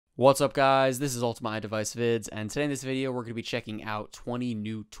What's up guys, this is HideNCText Vids, and today in this video we're going to be checking out 20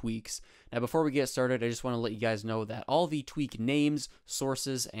 new tweaks. Now before we get started, I just want to let you guys know that all the tweak names,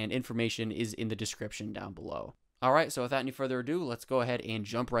 sources, and information is in the description down below. Alright, so without any further ado, let's go ahead and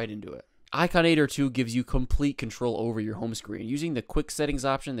jump right into it. Iconator 2 gives you complete control over your home screen. Using the quick settings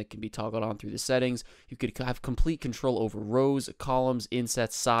option that can be toggled on through the settings, you could have complete control over rows, columns,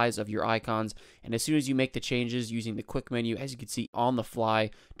 insets, size of your icons, and as soon as you make the changes using the quick menu, as you can see on the fly,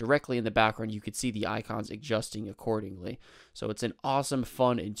 directly in the background, you could see the icons adjusting accordingly. So it's an awesome,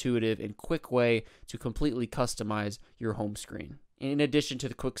 fun, intuitive, and quick way to completely customize your home screen. In addition to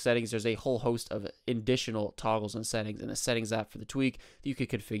the quick settings, there's a whole host of additional toggles and settings in the settings app for the tweak that you could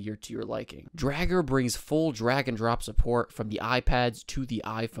configure to your liking. Dragger brings full drag and drop support from the iPads to the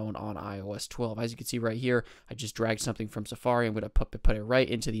iPhone on iOS 12. As you can see right here, I just dragged something from Safari. I'm going to put it right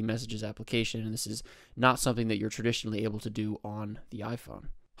into the Messages application, and this is not something that you're traditionally able to do on the iPhone.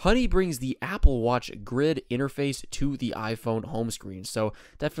 Honey brings the Apple Watch grid interface to the iPhone home screen, so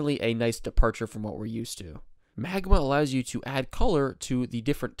definitely a nice departure from what we're used to. Magma allows you to add color to the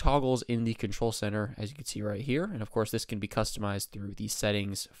different toggles in the control center, as you can see right here, and of course this can be customized through the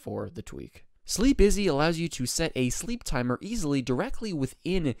settings for the tweak. Sleep Easy allows you to set a sleep timer easily directly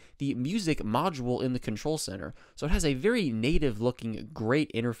within the music module in the control center. So it has a very native looking great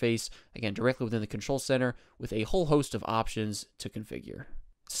interface, again directly within the control center with a whole host of options to configure.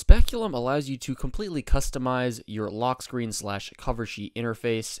 Speculum allows you to completely customize your lock screen / cover sheet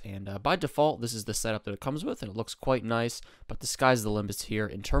interface, and by default this is the setup that it comes with, and it looks quite nice, but the sky's the limit here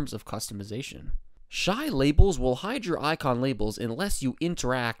in terms of customization. Shy labels will hide your icon labels unless you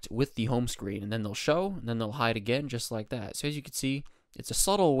interact with the home screen, and then they'll show, and then they'll hide again, just like that. So as you can see, it's a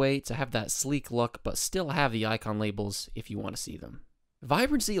subtle way to have that sleek look, but still have the icon labels if you want to see them.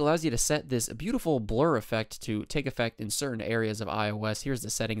 Vibrancy allows you to set this beautiful blur effect to take effect in certain areas of iOS. Here's the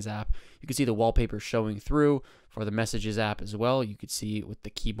settings app. You can see the wallpaper showing through for the Messages app as well. You could see it with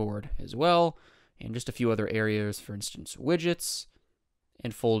the keyboard as well, and just a few other areas, for instance, widgets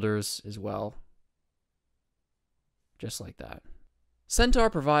and folders as well, just like that. Centaur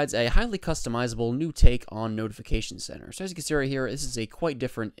provides a highly customizable new take on Notification Center. So as you can see right here, this is a quite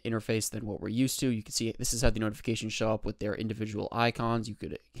different interface than what we're used to. You can see this is how the notifications show up with their individual icons. You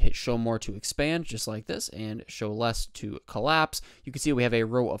could hit show more to expand, just like this, and show less to collapse. You can see we have a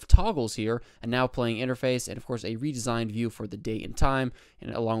row of toggles here, a now playing interface, and of course a redesigned view for the date and time,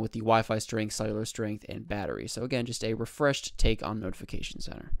 and along with the Wi-Fi strength, cellular strength, and battery. So again, just a refreshed take on Notification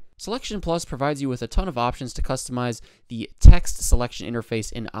Center. Selection Plus provides you with a ton of options to customize the text selection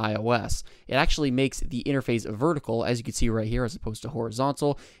interface in iOS. It actually makes the interface vertical, as you can see right here, as opposed to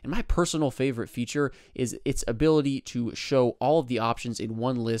horizontal. And my personal favorite feature is its ability to show all of the options in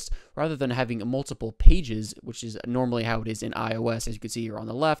one list rather than having multiple pages, which is normally how it is in iOS, as you can see here on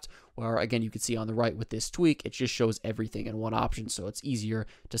the left, where again you can see on the right with this tweak, it just shows everything in one option, so it's easier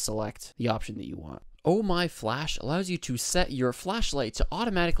to select the option that you want. OhMyFlash allows you to set your flashlight to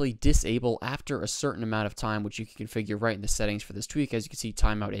automatically disable after a certain amount of time, which you can configure right in the settings for this tweak. As you can see,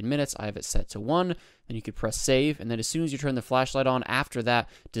 timeout in minutes, I have it set to 1. Then you could press save, and then as soon as you turn the flashlight on after that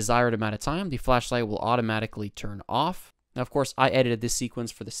desired amount of time, the flashlight will automatically turn off. Now, of course, I edited this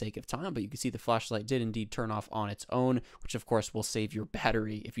sequence for the sake of time, but you can see the flashlight did indeed turn off on its own, which of course will save your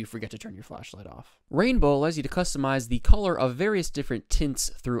battery if you forget to turn your flashlight off. Rainbow allows you to customize the color of various different tints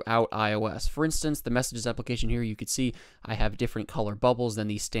throughout iOS. For instance, the Messages application here, you could see I have different color bubbles than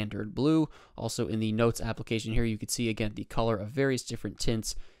the standard blue. Also in the Notes application here, you could see again the color of various different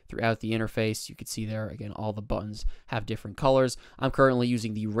tints throughout the interface. You can see there, again, all the buttons have different colors. I'm currently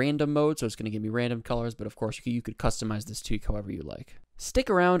using the random mode, so it's going to give me random colors, but of course you could customize this tweak however you like.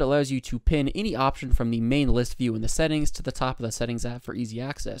 StickAround allows you to pin any option from the main list view in the settings to the top of the settings app for easy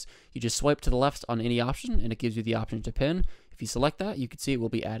access. You just swipe to the left on any option, and it gives you the option to pin. If you select that, you can see it will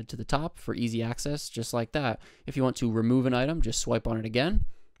be added to the top for easy access, just like that. If you want to remove an item, just swipe on it again,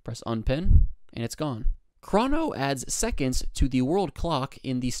 press unpin, and it's gone. Chrono adds seconds to the world clock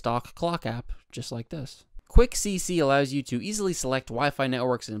in the stock clock app, just like this. QuickCC allows you to easily select Wi-Fi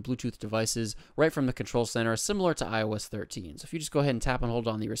networks and Bluetooth devices right from the control center, similar to iOS 13. So if you just go ahead and tap and hold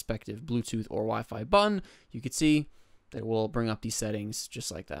on the respective Bluetooth or Wi-Fi button, you can see that it will bring up these settings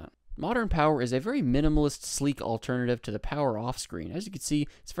just like that. Modern Power is a very minimalist, sleek alternative to the power off screen. As you can see,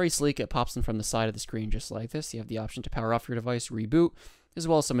 it's very sleek. It pops in from the side of the screen just like this. You have the option to power off your device, reboot, as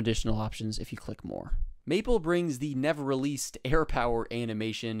well as some additional options if you click more. Maple brings the never-released AirPower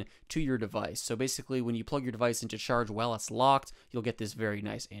animation to your device. So basically, when you plug your device into charge while it's locked, you'll get this very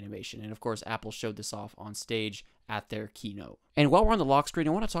nice animation. And of course, Apple showed this off on stage at their keynote. And while we're on the lock screen,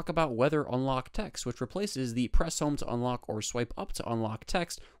 I want to talk about WeatherUnlockText, which replaces the press home to unlock or swipe up to unlock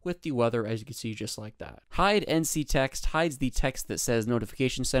text with the weather, as you can see, just like that. HideNCText hides the text that says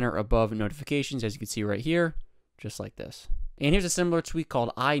Notification Center above notifications, as you can see right here, just like this. And here's a similar tweak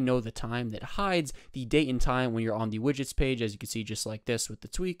called I Know the Time that hides the date and time when you're on the widgets page, as you can see just like this with the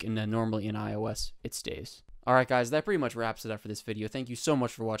tweak, and then normally in iOS it stays. Alright guys, that pretty much wraps it up for this video. Thank you so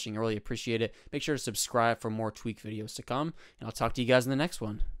much for watching, I really appreciate it. Make sure to subscribe for more tweak videos to come, and I'll talk to you guys in the next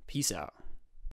one. Peace out.